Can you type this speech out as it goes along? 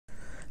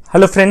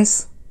Hello friends,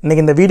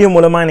 இன்றைக்கி இந்த video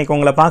மூலமாக இன்றைக்கி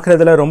உங்களை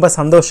பார்க்குறதுல ரொம்ப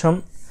சந்தோஷம்.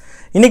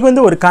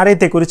 இன்றைக்கி ஒரு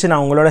காரியத்தை குறித்து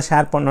நான் உங்களோட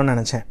ஷேர் பண்ணணும்னு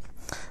நினச்சேன்.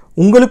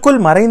 உங்களுக்குள்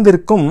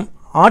மறைந்திருக்கும்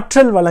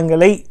ஆற்றல்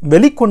வளங்களை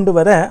வெளிக்கொண்டு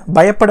வர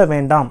பயப்பட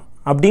வேண்டாம்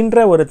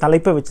அப்படின்ற ஒரு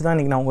தலைப்பை வச்சு தான்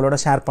இன்றைக்கி நான் உங்களோட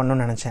ஷேர்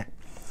பண்ணணும்னு நினச்சேன்.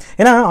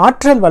 ஏன்னா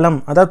ஆற்றல்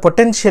வளம், அதாவது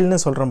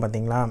பொட்டென்ஷியல்னு சொல்கிறோம்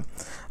பார்த்தீங்களா,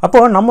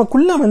 அப்போது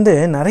நமக்குள்ளே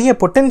நிறைய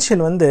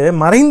பொட்டென்ஷியல்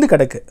மறைந்து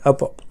கிடக்கு.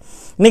 அப்போது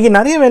இன்றைக்கி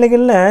நிறைய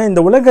வேலைகளில்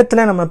இந்த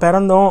உலகத்தில் நம்ம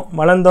பிறந்தோம்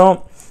வளர்ந்தோம்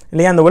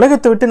இல்லையா, அந்த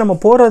உலகத்தை விட்டு நம்ம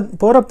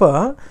போகிறப்போ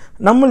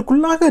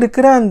நம்மளுக்குள்ளாக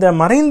இருக்கிற அந்த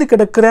மறைந்து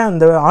கிடக்கிற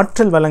அந்த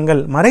ஆற்றல்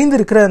வளங்கள், மறைந்து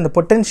இருக்கிற அந்த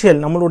பொட்டென்ஷியல்,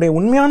 நம்மளுடைய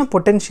உண்மையான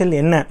பொட்டென்ஷியல்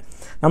என்ன,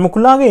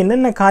 நமக்குள்ளாக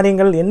என்னென்ன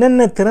காரியங்கள்,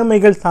 என்னென்ன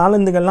திறமைகள்,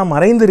 தாளந்துகள்லாம்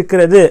மறைந்து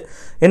இருக்கிறது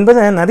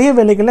என்பதை நிறைய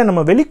வேலைகளில்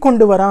நம்ம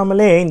வெளிக்கொண்டு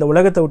வராமலே இந்த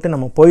உலகத்தை விட்டு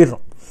நம்ம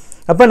போயிடுறோம்.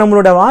 அப்போ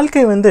நம்மளோட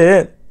வாழ்க்கை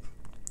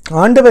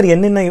ஆண்டவர்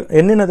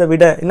எண்ணினதை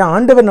விட இல்லை,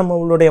 ஆண்டவர்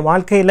நம்மளுடைய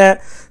வாழ்க்கையில்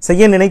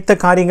செய்ய நினைத்த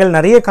காரியங்கள்,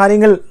 நிறைய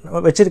காரியங்கள்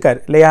வச்சுருக்காரு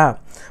இல்லையா.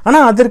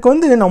 ஆனால்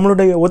அதற்கு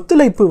நம்மளுடைய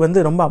ஒத்துழைப்பு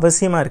ரொம்ப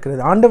அவசியமாக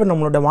இருக்கிறது. ஆண்டவர்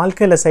நம்மளோட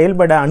வாழ்க்கையில்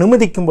செயல்பட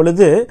அனுமதிக்கும்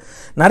பொழுது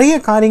நிறைய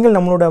காரியங்கள்,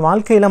 நம்மளோட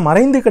வாழ்க்கையில்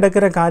மறைந்து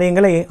கிடக்கிற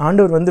காரியங்களை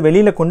ஆண்டவர்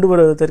வெளியில் கொண்டு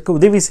வருவதற்கு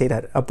உதவி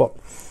செய்கிறார்.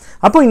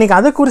 அப்போ இன்றைக்கி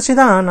அதை குறித்து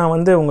தான் நான்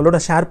உங்களோட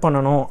ஷேர்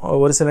பண்ணணும்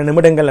ஒரு சில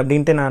நிமிடங்கள்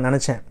அப்படின்ட்டு நான்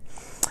நினச்சேன்.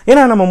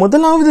 ஏன்னா நம்ம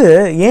முதலாவது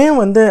ஏன்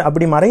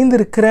அப்படி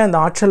மறைந்திருக்கிற அந்த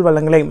ஆற்றல்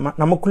வளங்களை,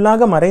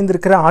 நமக்குள்ளாக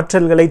மறைந்திருக்கிற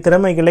ஆற்றல்களை,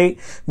 திறமைகளை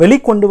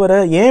வெளிக்கொண்டு வர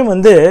ஏன்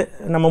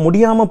நம்ம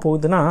முடியாமல்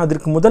போகுதுன்னா,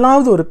 அதற்கு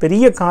முதலாவது ஒரு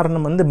பெரிய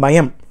காரணம்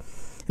பயம்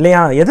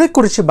இல்லையா. எதை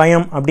குறித்து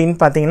பயம் அப்படின்னு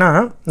பார்த்தீங்கன்னா,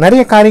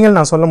 நிறைய காரியங்கள்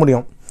நான் சொல்ல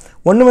முடியும்.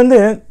 ஒன்று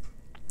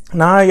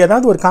நான்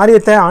ஏதாவது ஒரு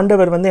காரியத்தை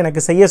ஆண்டவர்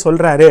எனக்கு செய்ய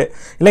சொல்கிறாரு,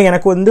 இல்லை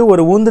எனக்கு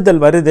ஒரு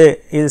ஊந்துதல் வருது,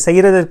 இது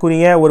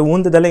செய்கிறதற்குரிய ஒரு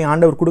ஊந்துதலை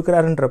ஆண்டவர்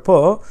கொடுக்குறாருன்றப்போ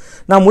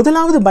நான்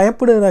முதலாவது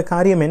பயப்படுகிற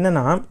காரியம்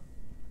என்னென்னா,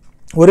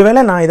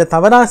 ஒருவேளை நான் இதை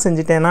தவறாக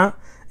செஞ்சிட்டேன்னா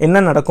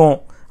என்ன நடக்கும்,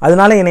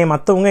 அதனால என்னை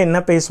மற்றவங்க என்ன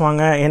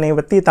பேசுவாங்க, என்னை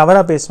பற்றி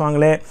தவறாக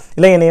பேசுவாங்களே,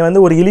 இல்லை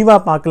என்னை ஒரு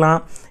இழிவாக பார்க்கலாம்,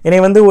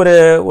 என்னை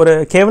ஒரு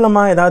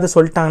கேவலமாக ஏதாவது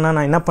சொல்லிட்டாங்கன்னா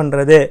நான் என்ன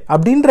பண்ணுறது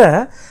அப்படின்ற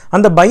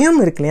அந்த பயம்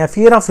இருக்கு இல்லையா,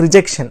 ஃபியர் ஆஃப்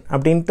ரிஜெக்ஷன்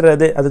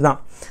அப்படின்றது. அதுதான்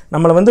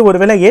நம்மளை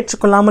ஒருவேளை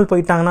ஏற்றுக்கொள்ளாமல்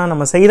போயிட்டாங்கன்னா,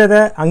 நம்ம செய்கிறத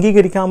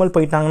அங்கீகரிக்காமல்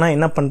போயிட்டாங்கன்னா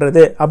என்ன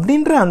பண்ணுறது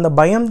அப்படின்ற அந்த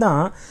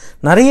பயம்தான்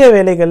நிறைய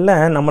வேலைகளில்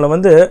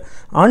நம்மளை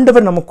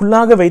ஆண்டவர்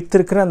நமக்குள்ளாக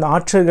வைத்திருக்கிற அந்த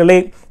ஆற்றல்களை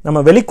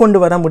நம்ம வெளிக்கொண்டு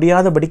வர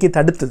முடியாதபடிக்கு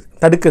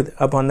தடுக்குது.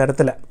 அப்போ அந்த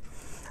இடத்துல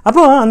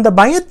அந்த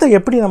பயத்தை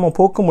எப்படி நம்ம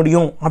போக்க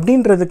முடியும்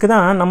அப்படின்றதுக்கு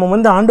தான்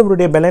நம்ம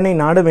ஆண்டவருடைய பலனை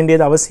நாட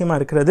வேண்டியது அவசியமாக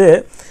இருக்கிறது.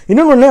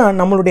 இன்னொன்று,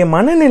 நம்மளுடைய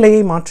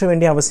மனநிலையை மாற்ற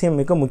வேண்டிய அவசியம்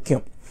மிக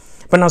முக்கியம்.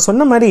 இப்போ நான்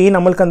சொன்ன மாதிரி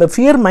நம்மளுக்கு அந்த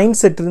ஃபியர் மைண்ட்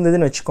செட்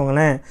இருந்ததுன்னு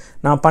வச்சுக்கோங்களேன்,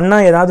 நான்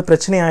பண்ணால் ஏதாவது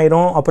பிரச்சனை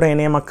ஆயிரும், அப்புறம்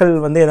என்னைய மக்கள்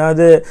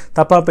ஏதாவது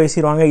தப்பாக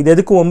பேசிடுவாங்க, இது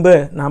எதுக்கு ஒம்பு,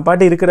 நான்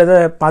பாட்டு இருக்கிறத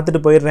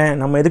பார்த்துட்டு போயிடுறேன்,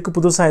 நம்ம எதுக்கு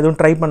புதுசாக எதுவும்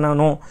ட்ரை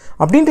பண்ணணும்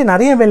அப்படின்ட்டு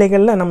நிறைய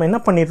வேலைகளில் நம்ம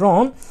என்ன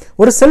பண்ணிடுறோம்,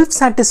 ஒரு செல்ஃப்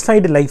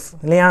சாட்டிஸ்ஃபைடு லைஃப்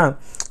இல்லையா,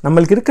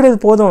 நம்மளுக்கு இருக்கிறது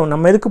போதும்,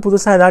 நம்ம எதுக்கு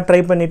புதுசாக ஏதாவது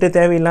ட்ரை பண்ணிவிட்டு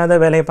தேவையில்லாத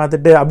வேலையை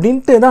பார்த்துட்டு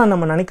அப்படின்ட்டு தான்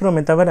நம்ம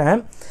நினைக்கிறோமே தவிர,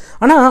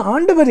 ஆனால்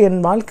ஆண்டவர் என்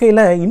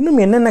வாழ்க்கையில் இன்னும்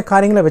என்னென்ன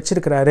காரியங்களை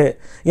வச்சிருக்கிறாரு,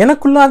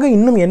 எனக்குள்ளாக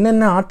இன்னும்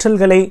என்னென்ன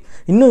ஆற்றல்களை,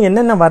 இன்னும்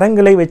என்னென்ன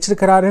வரங்களை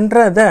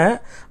வச்சிருக்கிறாருன்றத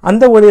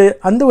அந்த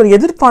ஒரு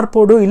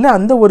எதிர்பார்ப்போடு, இல்லை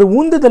அந்த ஒரு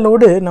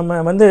ஊந்துதலோடு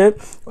நம்ம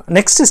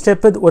நெக்ஸ்ட்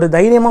ஸ்டெப்பு ஒரு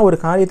தைரியமாக ஒரு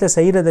காரியத்தை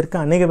செய்கிறதற்கு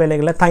அநேக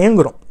வேலைகளை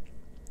தயங்குறோம்.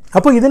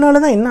 அப்போ இதனால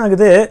தான் என்ன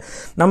ஆகுது,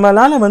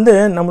 நம்மளால்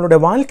நம்மளோட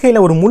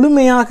வாழ்க்கையில் ஒரு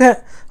முழுமையாக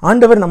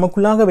ஆண்டவர்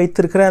நமக்குள்ளாக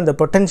வைத்திருக்கிற அந்த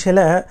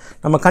பொட்டென்ஷியலை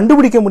நம்ம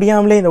கண்டுபிடிக்க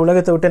முடியாமலே இந்த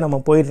உலகத்தை விட்டு நம்ம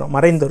போயிடுறோம்,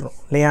 மறைந்துடுறோம்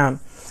இல்லையா.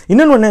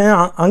 இன்னொன்று,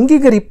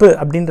 அங்கீகரிப்பு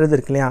அப்படின்றது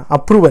இருக்கு இல்லையா,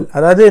 அப்ரூவல்.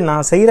 அதாவது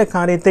நான் செய்கிற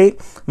காரியத்தை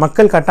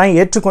மக்கள் கட்டாயம்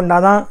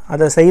ஏற்றுக்கொண்டாதான்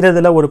அதை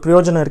செய்கிறதுல ஒரு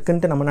பிரயோஜனம்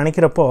இருக்குன்ட்டு நம்ம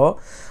நினைக்கிறப்போ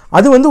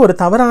அது ஒரு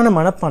தவறான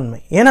மனப்பான்மை.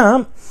 ஏன்னா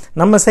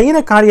நம்ம செய்கிற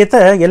காரியத்தை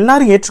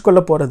எல்லாரும்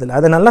ஏற்றுக்கொள்ள போகிறதில்ல,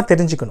 அதை நல்லா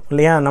தெரிஞ்சுக்கணும்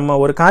இல்லையா. நம்ம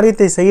ஒரு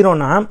காரியத்தை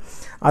செய்கிறோன்னா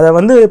அதை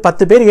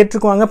 10 பேர்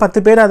ஏற்றுக்குவாங்க,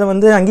 10 பேர்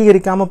அதை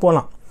அங்கீகரிக்காமல்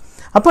போகலாம்.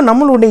 அப்போ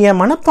நம்மளுடைய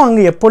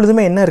மனப்பாங்கு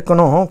எப்பொழுதுமே என்ன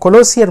இருக்கணும்,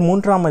 கொலோசியர்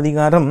 3ஆம்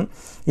அதிகாரம்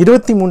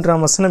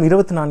 23ஆம் வசனம்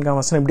 24ஆம்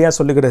வசனம் இப்படியா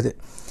சொல்லுகிறது,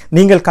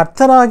 நீங்கள்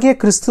கர்த்தராகிய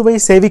கிறிஸ்துவை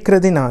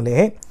சேவிக்கிறதினாலே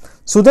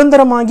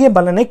சுதந்திரமாகிய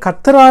பலனை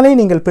கர்த்தராலே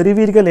நீங்கள்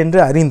பெறுவீர்கள் என்று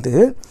அறிந்து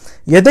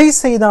எதை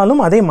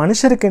செய்தாலும் அதை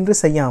மனுஷருக்கென்று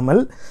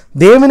செய்யாமல்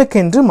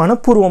தேவனுக்கென்று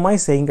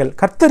மனப்பூர்வமாய் செய்யுங்கள்,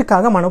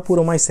 கர்த்தருக்காக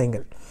மனப்பூர்வமாய்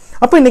செய்யுங்கள்.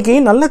 அப்போ இன்னைக்கு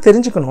நல்லா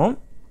தெரிஞ்சுக்கணும்,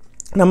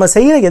 நம்ம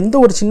செய்கிற எந்த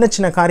ஒரு சின்ன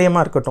சின்ன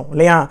காரியமாக இருக்கட்டும்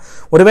இல்லையா,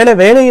 ஒருவேளை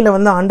வேலையில்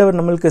ஆண்டவர்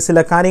நம்மளுக்கு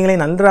சில காரியங்களை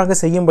நன்றாக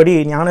செய்யும்படி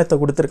ஞானத்தை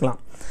கொடுத்துருக்கலாம்.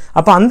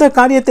 அப்போ அந்த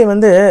காரியத்தை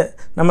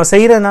நம்ம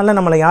செய்கிறதுனால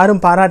நம்மளை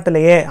யாரும்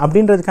பாராட்டலையே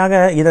அப்படின்றதுக்காக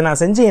இதை நான்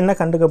செஞ்சு என்ன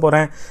கண்டுக்க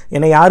போகிறேன்,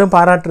 என்னை யாரும்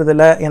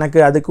பாராட்டுறதில்ல, எனக்கு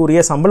அதுக்கு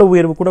உரிய சம்பள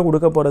உயர்வு கூட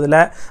கொடுக்க போகிறதில்ல,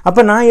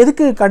 அப்போ நான்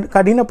எதுக்கு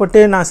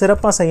கடினப்பட்டு நான்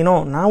சிறப்பாக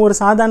செய்யணும், நான் ஒரு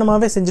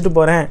சாதாரணமாகவே செஞ்சுட்டு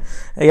போகிறேன்,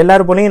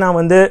 எல்லாரும் போலையும்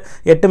நான்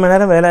 8 மணி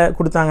நேரம் வேலை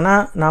கொடுத்தாங்கன்னா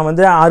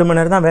நான் 6 மணி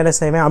நேரம் தான் வேலை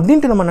செய்வேன்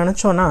அப்படின்ட்டு நம்ம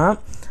நினச்சோன்னா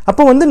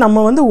அப்போ நம்ம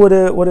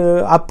ஒரு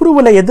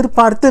அப்ரூவலை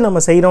எதிர்பார்த்து நம்ம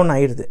செய்கிறோன்னு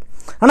ஆயிடுது.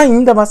 ஆனால்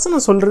இந்த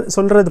வசனம்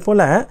சொல்கிறது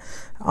போல்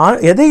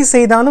எதை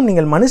செய்தாலும்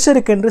நீங்கள்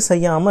மனுஷருக்கென்று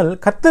செய்யாமல்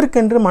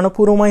கர்த்தருக்கென்று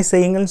மனப்பூர்வமாய்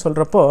செய்யுங்கள்னு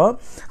சொல்கிறப்போ,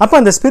 அப்போ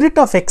அந்த ஸ்பிரிட்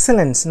ஆஃப்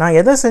எக்ஸலன்ஸ், நான்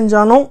எதை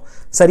செஞ்சாலும்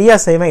சரியாக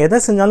செய்வேன், எதை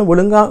செஞ்சாலும்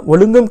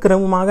ஒழுங்கும்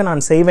கிரமமாக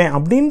நான் செய்வேன்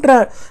அப்படின்ற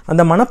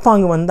அந்த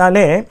மனப்பாங்கு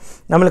வந்தாலே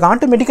நம்மளுக்கு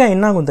ஆட்டோமேட்டிக்காக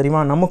என்ன ஆகும்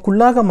தெரியுமா?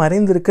 நமக்குள்ளாக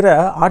மறைந்திருக்கிற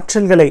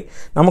ஆற்றல்களை,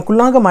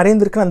 நமக்குள்ளாக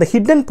மறைந்திருக்கிற அந்த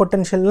ஹிடன்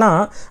பொட்டன்ஷியல்லாம்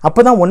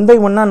அப்போ தான் ஒன் பை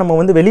ஒன்னாக நம்ம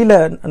வந்து வெளியில்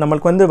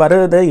நம்மளுக்கு வந்து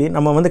வர்றதை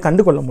நம்ம வந்து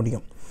கண்டுகொள்ள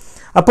முடியும்.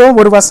 அப்போது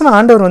ஒரு வசனம்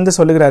ஆண்டவர் வந்து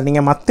சொல்லுகிறார்.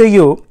 நீங்கள்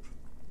மத்தேயு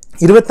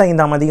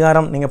 25ஆம்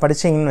அதிகாரம் நீங்கள்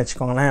படிச்சீங்கன்னு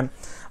வச்சுக்கோங்களேன்.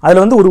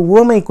 அதில் வந்து ஒரு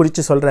உவமை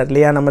குறித்து சொல்கிறார்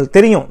இல்லையா? நம்மளுக்கு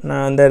தெரியும்,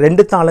 அந்த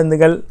 2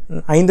 தாலந்துகள்,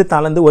 5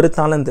 தாலந்து, 1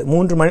 தாலந்து,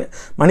 3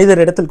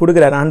 மனிதர் இடத்தில்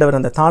கொடுக்குறார் ஆண்டவர்.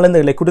 அந்த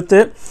தாலந்துகளை கொடுத்து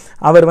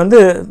அவர் வந்து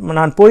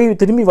நான் போய்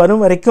திரும்பி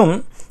வரும் வரைக்கும்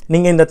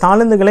நீங்கள் இந்த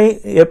தாலந்துகளை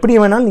எப்படி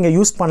வேணாலும் நீங்கள்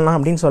யூஸ் பண்ணலாம்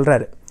அப்படின்னு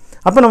சொல்கிறாரு.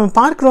 அப்போ நம்ம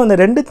பார்க்குறோம், அந்த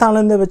 2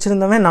 தாலந்து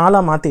வச்சுருந்தவன்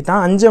 4ஆக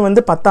மாற்றிட்டான், 5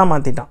 வந்து 10ஆக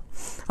மாற்றிட்டான்.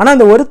 ஆனால்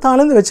அந்த 1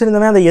 தாலந்து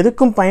வச்சுருந்தவன் அதை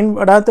எதுக்கும்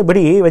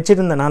பயன்படாதபடி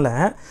வச்சுருந்தனால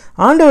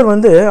ஆண்டவர்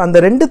வந்து அந்த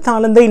 2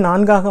 தாலந்தை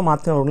 4ஆக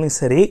மாற்றினவர்களையும்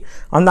சரி,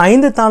 அந்த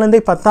 5 தாலந்தை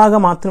 10ஆக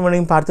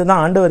மாற்றினவர்களையும் பார்த்து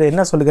தான் ஆண்டவர்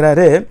என்ன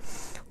சொல்கிறாரு?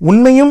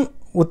 உண்மையும்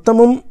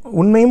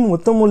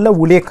உத்தமும் உள்ள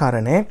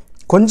ஊழியக்காரனே,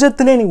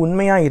 கொஞ்சத்திலே நீ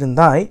உண்மையாக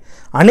இருந்தாய்,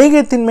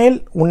 அநேகத்தின் மேல்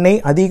உன்னை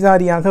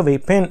அதிகாரியாக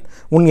வைப்பேன்,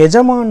 உன்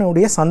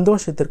எஜமானுடைய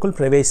சந்தோஷத்திற்குள்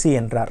பிரவேசி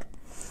என்றார்.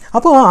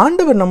 அப்போது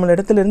ஆண்டவர்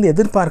நம்மளிடத்திலிருந்து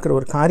எதிர்பார்க்கிற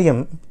ஒரு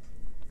காரியம்,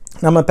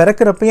 நம்ம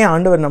பிறக்கிறப்பயே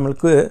ஆண்டவர்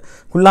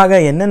நம்மளுக்குள்ளாக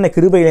என்னென்ன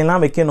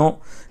கிருபைகளெல்லாம் வைக்கணும்,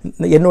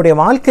 என்னுடைய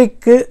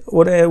வாழ்க்கைக்கு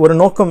ஒரு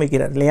நோக்கம்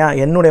வைக்கிறார் இல்லையா?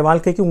 என்னுடைய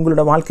வாழ்க்கைக்கு,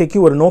 உங்களோட வாழ்க்கைக்கு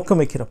ஒரு நோக்கம்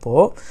வைக்கிறப்போ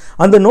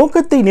அந்த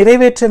நோக்கத்தை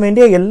நிறைவேற்ற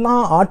வேண்டிய எல்லா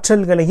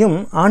ஆற்றல்களையும்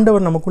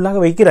ஆண்டவர்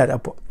நமக்குள்ளாக வைக்கிறார்.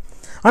 அப்போது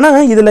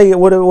ஆனால் இதில்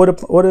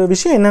ஒரு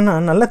விஷயம் என்னென்னா,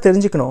 நல்லா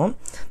தெரிஞ்சுக்கணும்,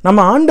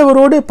 நம்ம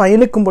ஆண்டவரோடு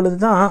பயணிக்கும் பொழுது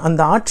தான்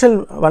அந்த ஆற்றல்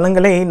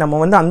வளங்களை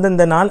நம்ம வந்து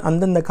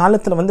அந்தந்த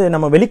காலத்தில் வந்து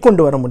நம்ம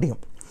வெளிக்கொண்டு வர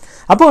முடியும்.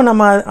 அப்போது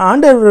நம்ம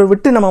ஆண்டவர்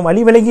விட்டு நம்ம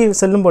வழி விலகி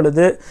செல்லும்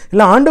பொழுது,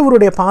 இல்லை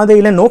ஆண்டவருடைய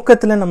பாதையில்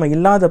நோக்கத்தில் நம்ம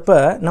இல்லாதப்ப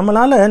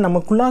நம்மளால்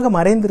நமக்குள்ளாக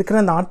மறைந்திருக்கிற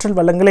அந்த ஆற்றல்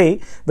வளங்களை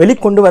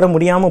வெளிக்கொண்டு வர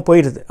முடியாமல்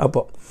போயிடுது.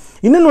 அப்போது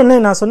இன்னொன்று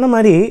நான் சொன்ன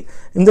மாதிரி,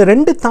 இந்த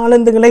 2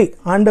 தாலந்துகளை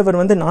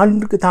ஆண்டவர் வந்து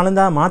 4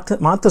 தாலந்தாக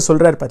மாற்ற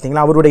சொல்கிறார்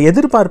பார்த்தீங்களா? அவருடைய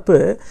எதிர்பார்ப்பு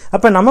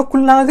அப்போ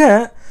நமக்குள்ளாக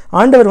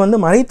ஆண்டவர் வந்து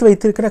மறைத்து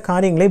வைத்திருக்கிற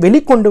காரியங்களை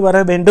வெளிக்கொண்டு வர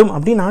வேண்டும்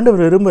அப்படின்னு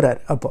ஆண்டவர்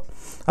விரும்புகிறார். அப்போ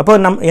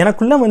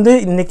எனக்குள்ளே வந்து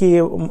இன்றைக்கி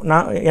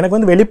எனக்கு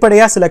வந்து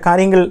வெளிப்படையாக சில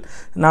காரியங்கள்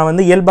நான்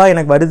வந்து இயல்பாக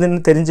எனக்கு வருதுன்னு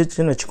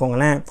தெரிஞ்சிச்சுன்னு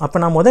வச்சுக்கோங்களேன். அப்போ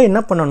நான்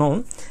என்ன பண்ணணும்?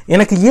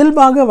 எனக்கு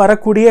இயல்பாக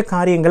வரக்கூடிய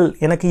காரியங்கள்,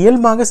 எனக்கு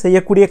இயல்பாக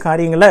செய்யக்கூடிய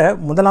காரியங்களை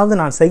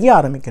முதலாவது நான் செய்ய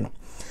ஆரம்பிக்கணும்.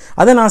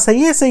 அதை நான்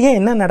செய்ய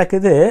என்ன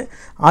நடக்குது?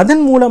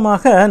 அதன்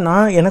மூலமாக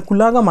நான்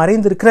எனக்குள்ளாக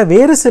மறைந்திருக்கிற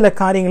வேறு சில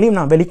காரியங்களையும்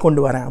நான்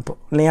வெளிக்கொண்டு வரேன். அப்போ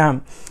இல்லையா?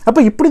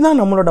 அப்போ இப்படி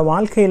தான் நம்மளோட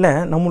வாழ்க்கையில்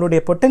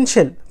நம்மளுடைய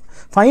பொட்டென்ஷியல்,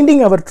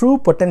 ஃபைண்டிங் அவர் ட்ரூ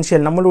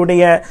பொட்டென்ஷியல்,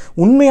 நம்மளுடைய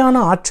உண்மையான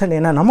ஆற்றல்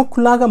என்ன,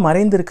 நமக்குள்ளாக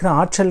மறைந்திருக்கிற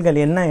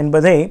ஆற்றல்கள் என்ன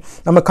என்பதை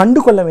நம்ம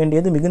கண்டு கொள்ள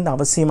வேண்டியது மிகுந்த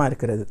அவசியமாக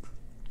இருக்கிறது.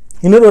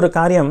 இன்னொரு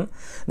காரியம்,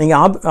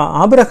 நீங்கள்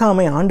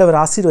ஆபிரகாமை ஆண்டவர்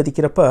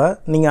ஆசீர்வதிக்கிறப்ப,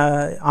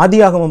 நீங்கள்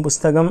ஆதியாகமம்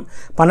புஸ்தகம்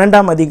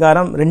 12ஆம்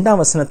அதிகாரம்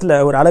 2ஆம் வசனத்தில்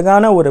ஒரு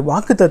அழகான ஒரு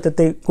வாக்கு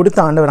தத்தத்தை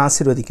கொடுத்து ஆண்டவர்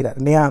ஆசீர்வதிக்கிறார்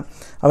இல்லையா?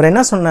 அவர்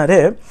என்ன சொன்னார்?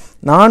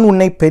 நான்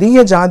உன்னை பெரிய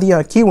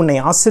ஜாதியாக்கி உன்னை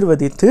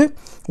ஆசீர்வதித்து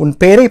உன்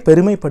பேரை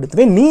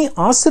பெருமைப்படுத்துவேன், நீ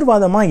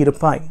ஆசீர்வாதமாக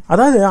இருப்பாய்.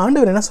 அதாவது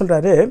ஆண்டவர் என்ன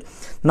சொல்கிறாரு?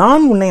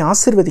 நான் உன்னை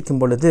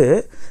ஆசீர்வதிக்கும் பொழுது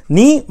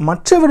நீ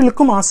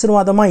மற்றவர்களுக்கும்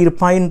ஆசீர்வாதமாக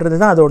இருப்பாயின்றது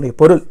தான் அதோடைய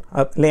பொருள்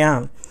இல்லையா?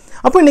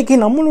 அப்போ இன்றைக்கி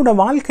நம்மளோட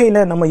வாழ்க்கையில்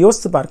நம்ம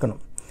யோசித்து பார்க்கணும்.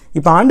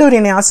 இப்போ ஆண்டவர்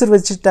என்னை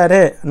ஆசீர்வதிச்சிட்டாரு,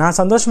 நான்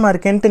சந்தோஷமாக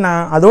இருக்கேன்ட்டு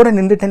நான் அதோடு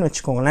நின்றுட்டேன்னு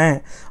வச்சுக்கோங்களேன்,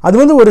 அது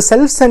வந்து ஒரு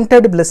செல்ஃப்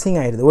சென்டர்டு பிளெஸ்ஸிங்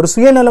ஆயிடுது, ஒரு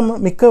சுயநலம்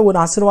மிக்க ஒரு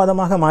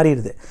ஆசீர்வாதமாக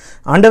மாறிடுது.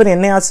 ஆண்டவர்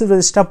என்னை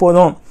ஆசீர்வதிச்சிட்டா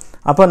போதும்,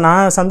 அப்போ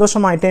நான்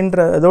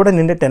சந்தோஷமாயிட்டேன்றதோடு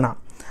நின்றுட்டேனா?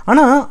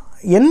 ஆனால்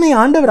என்னை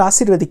ஆண்டவர்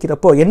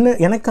ஆசீர்வதிக்கிறப்போ,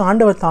 எனக்கு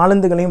ஆண்டவர்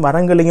தாளந்துகளையும்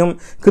வரங்களையும்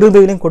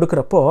கிருபைகளையும்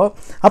கொடுக்குறப்போ,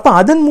 அப்போ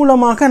அதன்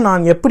மூலமாக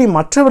நான் எப்படி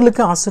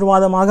மற்றவர்களுக்கு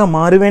ஆசீர்வாதமாக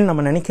மாறுவேன்னு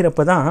நம்ம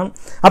நினைக்கிறப்ப தான்,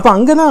 அப்போ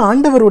அங்கே தான்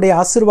ஆண்டவருடைய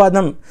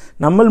ஆசீர்வாதம்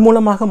நம்ம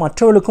மூலமாக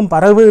மற்றவர்களுக்கும்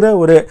பரவுகிற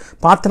ஒரு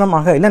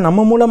பாத்திரமாக, இல்லை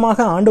நம்ம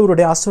மூலமாக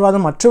ஆண்டவருடைய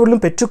ஆசீர்வாதம்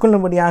மற்றவர்களும்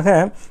பெற்றுக்கொள்ளும்படியாக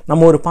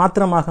நம்ம ஒரு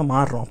பாத்திரமாக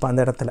மாறுறோம் அப்போ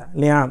அந்த இடத்துல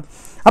இல்லையா?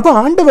 அப்போ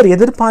ஆண்டவர்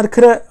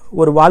எதிர்பார்க்கிற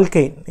ஒரு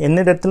வாழ்க்கை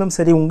என்னிடத்திலும்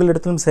சரி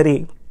உங்களிடத்திலும் சரி,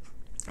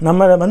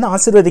 நம்ம வந்து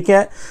ஆசீர்வதிக்க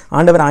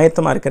ஆண்டவர்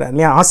ஆயத்தமாக இருக்கிறார்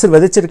இல்லையா?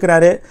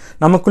 ஆசீர்வதிச்சிருக்கிறாரு.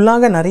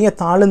 நமக்குள்ளாக நிறைய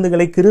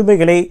தாளந்துகளை,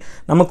 கிருபைகளை,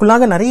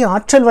 நமக்குள்ளாக நிறைய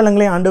ஆற்றல்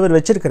வளங்களை ஆண்டவர்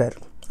வச்சிருக்கிறார்.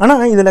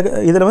 ஆனால்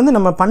இதில் வந்து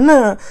நம்ம பண்ண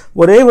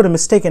ஒரே ஒரு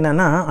மிஸ்டேக்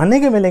என்னென்னா,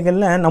 அநேக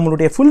வேளைகளில்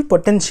நம்மளுடைய ஃபுல்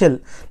பொட்டென்ஷியல்,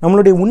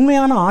 நம்மளுடைய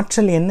உண்மையான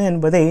ஆற்றல் என்ன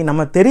என்பதை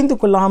நம்ம தெரிந்து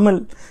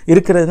கொள்ளாமல்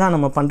இருக்கிறது தான்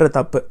நம்ம பண்ணுற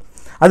தப்பு.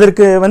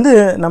 அதற்கு வந்து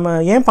நம்ம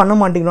ஏன் பண்ண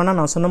மாட்டேங்கிறோன்னா,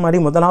 நான் சொன்ன மாதிரி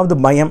முதலாவது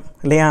பயம்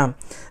இல்லையா?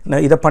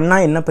 இதை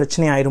பண்ணால் என்ன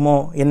பிரச்சனை ஆயிருமோ,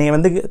 என்னை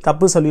வந்து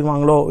தப்பு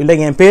சொல்லிடுவாங்களோ, இல்லை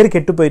என் பேர்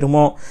கெட்டு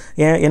போயிடுமோ,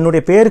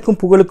 என்னுடைய பேருக்கும்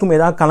புகழுக்கும்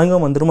ஏதாவது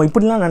களங்கம் வந்துடுமோ,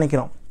 இப்படிலாம்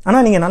நினைக்கிறோம்.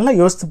 ஆனால் நீங்கள் நல்லா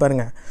யோசித்து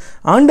பாருங்கள்,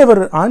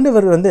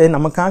 ஆண்டவர் வந்து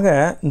நமக்காக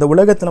இந்த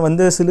உலகத்தில்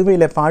வந்து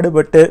சிலுவையில்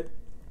பாடுபட்டு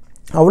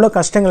அவ்வளோ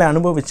கஷ்டங்களை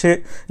அனுபவிச்சு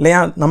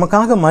இல்லையா,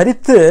 நமக்காக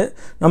மரித்து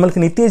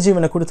நம்மளுக்கு நித்திய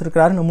ஜீவனை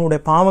கொடுத்துருக்கிறாரு.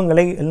 நம்மளுடைய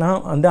பாவங்களை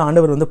எல்லாம் வந்து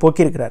ஆண்டவர் வந்து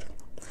போக்கியிருக்கிறார்.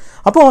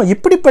 அப்போது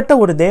இப்படிப்பட்ட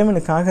ஒரு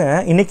தேவனுக்காக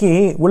இன்றைக்கி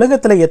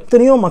உலகத்தில்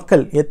எத்தனையோ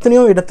மக்கள்,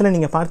 எத்தனையோ இடத்துல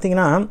நீங்கள்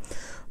பார்த்தீங்கன்னா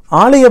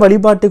ஆலய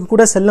வழிபாட்டுக்கு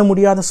கூட செல்ல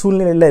முடியாத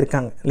சூழ்நிலையில்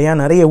இருக்காங்க இல்லையா?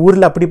 நிறைய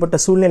ஊரில் அப்படிப்பட்ட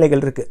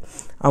சூழ்நிலைகள் இருக்குது.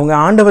 அவங்க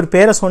ஆண்டவர்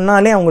பேரை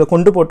சொன்னாலே அவங்கள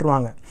கொண்டு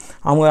போட்டுருவாங்க.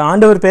 அவங்க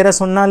ஆண்டவர் பேரை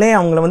சொன்னாலே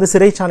அவங்கள வந்து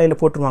சிறைச்சாலையில்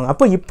போட்டுருவாங்க.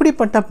 அப்போ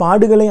இப்படிப்பட்ட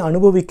பாடுகளை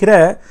அனுபவிக்கிற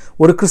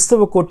ஒரு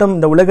கிறிஸ்தவ கூட்டம்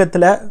இந்த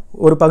உலகத்தில்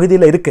ஒரு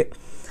பகுதியில் இருக்குது.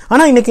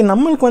 ஆனால் இன்றைக்கி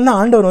நம்மளுக்கு வந்து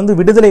ஆண்டவர் வந்து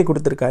விடுதலை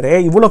கொடுத்துருக்காரு,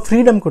 இவ்வளோ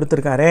ஃப்ரீடம்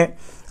கொடுத்துருக்காரு.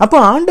 அப்போ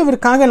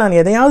ஆண்டவருக்காக நான்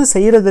எதையாவது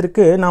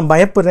செய்கிறதற்கு நான்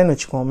பயப்படுறேன்னு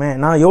வச்சுக்கோமே,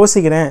 நான்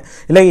யோசிக்கிறேன்,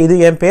 இல்லை இது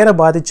என் பேரை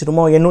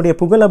பாதிச்சிருமோ, என்னுடைய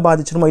புகழை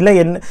பாதிச்சிருமோ, இல்லை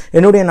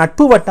என்னுடைய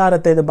நட்பு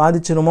வட்டாரத்தை இதை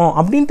பாதிச்சிருமோ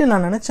அப்படின்ட்டு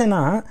நான்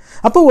நினச்சேன்னா,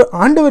 அப்போ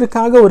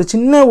ஆண்டவருக்காக ஒரு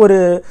சின்ன ஒரு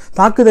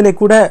தாக்குதலை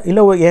கூட,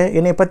 இல்லை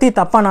என்னை பற்றி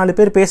தப்பாக 4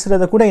 பேர்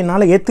பேசுகிறத கூட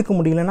என்னால் ஏற்றுக்க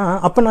முடியலன்னா,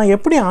 அப்போ நான்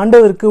எப்படி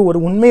ஆண்டவருக்கு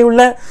ஒரு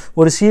உண்மையுள்ள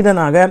ஒரு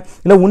சீடனாக,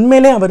 இல்லை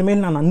உண்மையிலே அவர்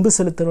மேல் நான் அன்பு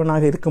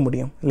செலுத்துறவனாக இருக்க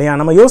முடியும் இல்லையா?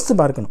 நம்ம யோசித்து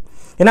பார்க்கணும்.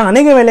 ஏன்னா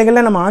அநேக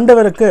வேளைகளில் நம்ம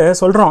ஆண்டவருக்கு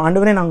சொல்கிறோம்,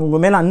 ஆண்டவரே நாங்கள்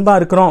உங்கள் மேலே அன்பாக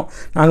இருக்கிறோம்,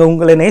 நாங்கள்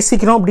உங்களை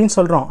நேசிக்கிறோம் அப்படின்னு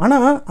சொல்கிறோம்.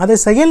 ஆனால் அதை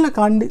செயலில்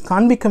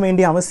காண்பிக்க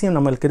வேண்டிய அவசியம்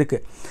நம்மளுக்கு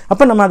இருக்குது.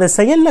 அப்போ நம்ம அதை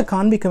செயலில்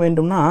காண்பிக்க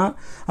வேண்டும்னா,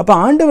 அப்போ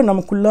ஆண்டவர்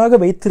நமக்குள்ளாக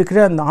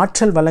வைத்திருக்கிற அந்த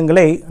ஆற்றல்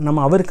வளங்களை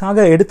நம்ம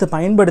அவருக்காக எடுத்து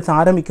பயன்படுத்த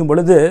ஆரம்பிக்கும்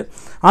பொழுது,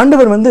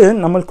 ஆண்டவர் வந்து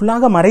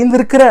நம்மளுக்குள்ளாக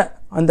மறைந்திருக்கிற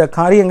அந்த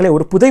காரியங்களை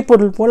ஒரு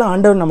புதைப்பொருள் போல்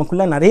ஆண்டவர்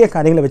நமக்குள்ளே நிறைய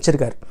காரியங்களை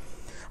வச்சுருக்கார்.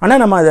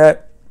 ஆனால் நம்ம அதை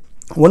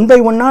ஒன் பை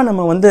ஒன்னாக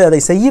நம்ம வந்து அதை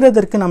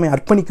செய்கிறதற்கு நம்ம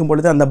அர்ப்பணிக்கும்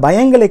பொழுது, அந்த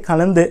பயங்களை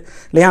கலந்து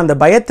இல்லையா, அந்த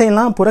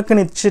பயத்தையெல்லாம்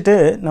புறக்கணிச்சுட்டு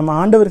நம்ம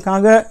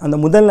ஆண்டவருக்காக அந்த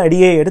முதல்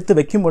அடியை எடுத்து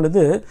வைக்கும்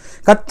பொழுது,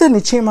 கர்த்தர்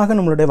நிச்சயமாக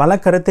நம்மளுடைய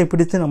வலக்கரத்தை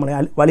பிடித்து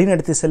நம்மளை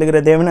வழிநடத்தி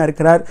செல்கிற தேவனாக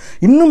இருக்கிறார்.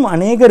 இன்னும்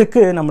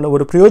அநேகருக்கு நம்மளை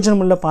ஒரு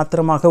பிரயோஜனமுள்ள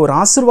பாத்திரமாக, ஒரு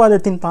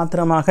ஆசீர்வாதத்தின்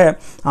பாத்திரமாக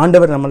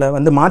ஆண்டவர் நம்மளை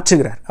வந்து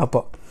மாற்றுகிறார்.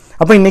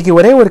 அப்போ இன்றைக்கி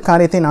ஒரே ஒரு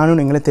காரியத்தை நானும்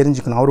நீங்களே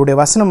தெரிஞ்சுக்கணும். அவருடைய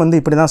வசனம் வந்து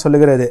இப்படி தான்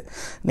சொல்லுகிறது.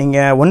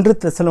 நீங்கள் 1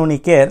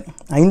 தெசலோனிக்கேயர்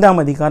 5ஆம்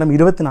அதிகாரம்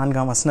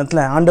 24ஆம்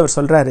வசனத்தில் ஆண்டவர்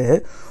சொல்கிறாரு,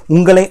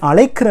 உங்களை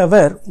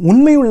அழைக்கிறவர்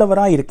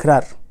உண்மையுள்ளவராக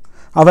இருக்கிறார்,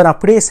 அவர்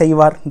அப்படியே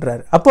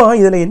செய்வார்ன்றார். அப்போ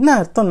இதில் என்ன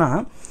அர்த்தம்னா,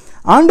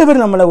 ஆண்டவர்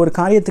நம்மளை ஒரு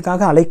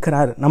காரியத்துக்காக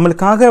அழைக்கிறார்,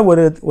 நம்மளுக்காக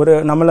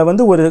நம்மளை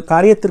வந்து ஒரு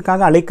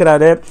காரியத்திற்காக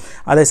அழைக்கிறாரு,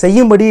 அதை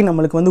செய்யும்படி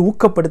நம்மளுக்கு வந்து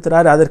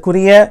ஊக்கப்படுத்துகிறார்,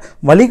 அதற்குரிய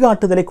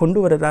வழிகாட்டுதலை கொண்டு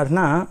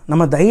வருகிறாருன்னா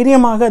நம்ம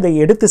தைரியமாக அதை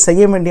எடுத்து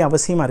செய்ய வேண்டிய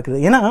அவசியமாக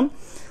இருக்குது. ஏன்னா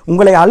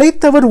உங்களை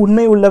அழைத்தவர்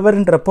உண்மை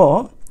உள்ளவர்ன்றப்போ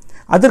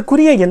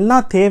அதற்குரிய எல்லா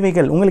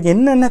தேவைகள், உங்களுக்கு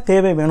என்னென்ன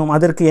தேவை வேணும்,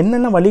 அதற்கு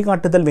என்னென்ன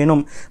வழிகாட்டுதல்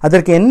வேணும்,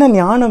 அதற்கு என்ன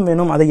ஞானம்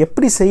வேணும், அதை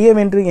எப்படி செய்ய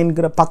வேண்டும்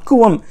என்கிற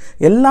பக்குவம்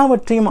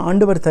எல்லாவற்றையும்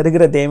ஆண்டவர்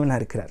தருகிற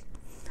தேவனாக இருக்கிறார்.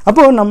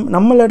 அப்போது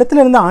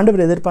நம்மளிடத்துல இருந்து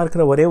ஆண்டவர்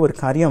எதிர்பார்க்கிற ஒரே ஒரு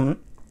காரியம்,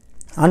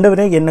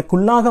 ஆண்டவரே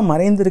எனக்குள்ளாக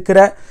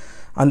மறைந்திருக்கிற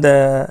அந்த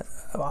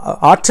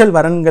ஆற்றல்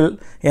வரன்கள்,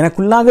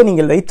 எனக்குள்ளாக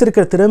நீங்கள்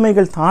வைத்திருக்கிற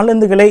திறமைகள்,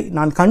 தாளந்துகளை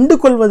நான் கண்டு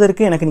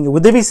கொள்வதற்கு எனக்கு நீங்கள்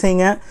உதவி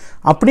செய்யுங்க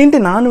அப்படின்ட்டு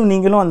நானும்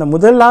நீங்களும் அந்த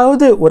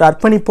முதலாவது ஒரு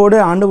அர்ப்பணிப்போடு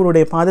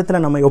ஆண்டவருடைய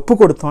பாதத்தில் நம்ம ஒப்பு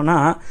கொடுத்தோன்னா,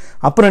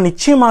 அப்புறம்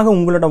நிச்சயமாக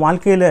உங்களோட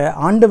வாழ்க்கையில்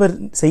ஆண்டவர்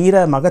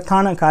செய்கிற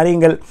மகத்தான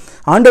காரியங்கள்,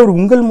 ஆண்டவர்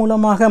உங்கள்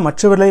மூலமாக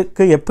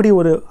மற்றவர்களுக்கு எப்படி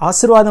ஒரு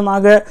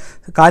ஆசீர்வாதமாக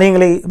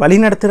காரியங்களை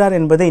வழிநடத்துகிறார்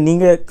என்பதை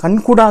நீங்கள்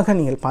கண்கூடாக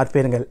நீங்கள்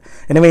பார்ப்பீர்கள்.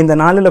 எனவே இந்த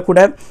நாளில்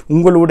கூட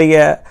உங்களுடைய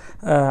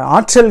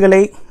ஆற்றல்களை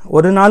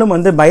ஒரு நாளும்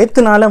வந்து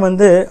பயத்தினால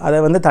வந்து அதை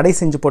வந்து தடை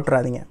செஞ்சு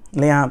போட்டுறாதீங்க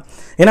இல்லையா?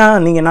 ஏன்னா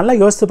நீங்கள் நல்லா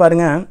யோசித்து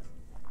பாருங்கள்,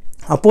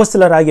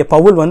 அப்போஸ்தலராகிய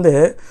பவுல் வந்து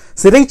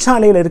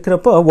சிறைச்சாலையில்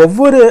இருக்கிறப்போ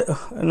ஒவ்வொரு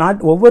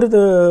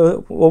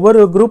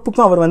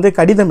குரூப்புக்கும் அவர் வந்து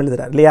கடிதம்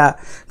எழுதுகிறார் இல்லையா?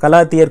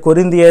 கலாத்தியர்,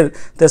 கொரிந்தியர்,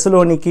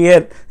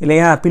 தெசலோனிக்கியர்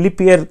இல்லையா,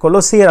 பிலிப்பியர்,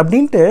 கொலோசியர்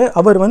அப்படின்ட்டு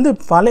அவர் வந்து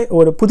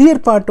ஒரு புதிய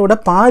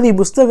ஏற்பாட்டோட பாதி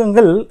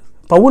புஸ்தகங்கள்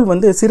பவுல்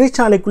வந்து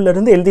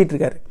சிறைச்சாலைக்குள்ளேருந்து எழுதிட்டு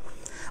இருக்காரு.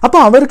 அப்போ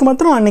அவருக்கு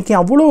மாத்திரம் அன்னைக்கு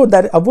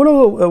அவ்வளோ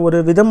ஒரு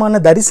விதமான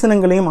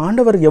தரிசனங்களையும்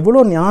ஆண்டவர் எவ்வளோ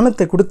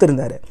ஞானத்தை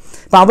கொடுத்துருந்தாரு.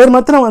 இப்போ அவர்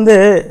மாத்திரம் வந்து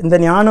இந்த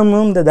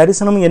ஞானமும் இந்த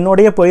தரிசனமும்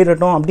என்னோடையே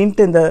போயிடட்டும்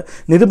அப்படின்ட்டு இந்த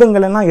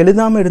நிருபங்களெல்லாம்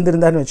எழுதாமல்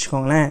இருந்திருந்தாருன்னு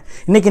வச்சுக்கோங்களேன்,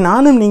 இன்றைக்கி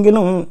நானும்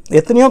நீங்களும்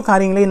எத்தனையோ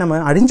காரியங்களை நம்ம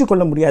அறிஞ்சு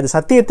கொள்ள முடியாது,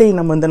 சத்தியத்தை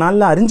நம்ம இந்த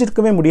நாளில்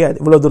அறிஞ்சிருக்கவே முடியாது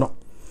இவ்வளோ தூரம்.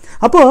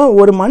 அப்போது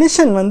ஒரு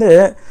மனுஷன் வந்து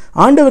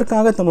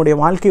ஆண்டவருக்காக தன்னுடைய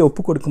வாழ்க்கையை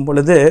ஒப்பு கொடுக்கும்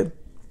பொழுது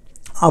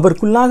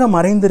அவருக்குள்ளாக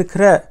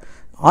மறைந்திருக்கிற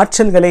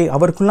ஆற்றல்களை,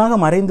 அவருக்குள்ளாக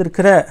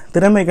மறைந்திருக்கிற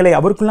திறமைகளை,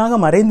 அவருக்குள்ளாக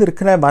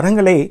மறைந்திருக்கிற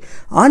வரங்களை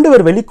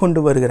ஆண்டவர்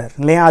வெளிக்கொண்டு வருகிறார்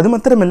இல்லையா? அது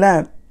மாத்திரமில்லை,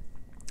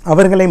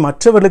 அவர்களை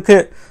மற்றவர்களுக்கு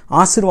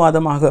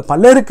ஆசீர்வாதமாக,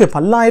 பலருக்கு,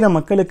 பல்லாயிரம்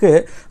மக்களுக்கு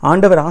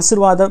ஆண்டவர்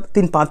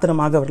ஆசீர்வாதத்தின்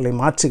பாத்திரமாக அவர்களை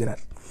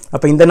மாற்றுகிறார்.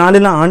 அப்போ இந்த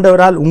நாளில்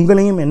ஆண்டவரால்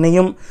உங்களையும்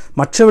என்னையும்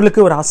மற்றவர்களுக்கு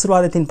ஒரு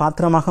ஆசீர்வாதத்தின்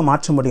பாத்திரமாக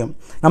மாற்ற முடியும்.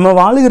 நம்ம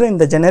வாழுகிற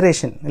இந்த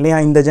ஜெனரேஷன் இல்லையா,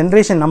 இந்த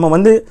ஜெனரேஷன் நம்ம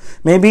வந்து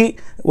மேபி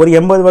ஒரு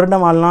 80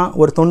 வருடம் வாழலாம்,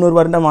 ஒரு 90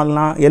 வருடம்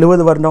வாழலாம்,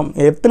 70 வருடம்,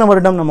 எத்தனை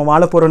வருடம் நம்ம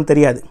வாழ போகிறோன்னு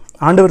தெரியாது,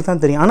 ஆண்டவர்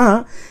தான் தெரியும்.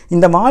 ஆனால்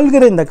இந்த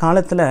வாழ்கிற இந்த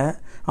காலத்தில்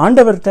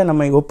ஆண்டவர்கிட்ட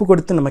நம்ம ஒப்பு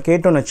கொடுத்து நம்ம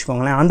கேட்டோன்னு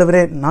வச்சுக்கோங்களேன், ஆண்டவரே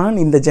நான்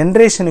இந்த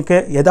ஜென்ரேஷனுக்கு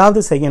ஏதாவது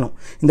செய்யணும்,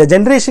 இந்த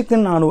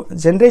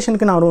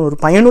ஜென்ரேஷனுக்கு நான் ஒரு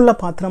பயனுள்ள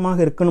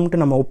பாத்திரமாக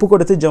இருக்கணும்ட்டு நம்ம ஒப்பு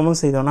கொடுத்து ஜெபம்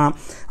செய்தோன்னா,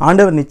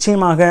 ஆண்டவர்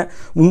நிச்சயமாக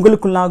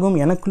உங்களுக்குள்ளாகவும்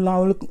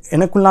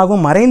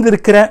எனக்குள்ளாகவும்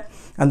மறைந்திருக்கிற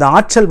அந்த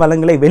ஆற்றல்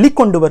வளங்களை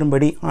வெளிக்கொண்டு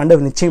வரும்படி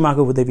ஆண்டவர்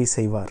நிச்சயமாக உதவி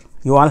செய்வார்.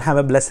 You all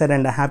have a blessed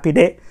and a happy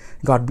day.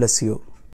 God bless you.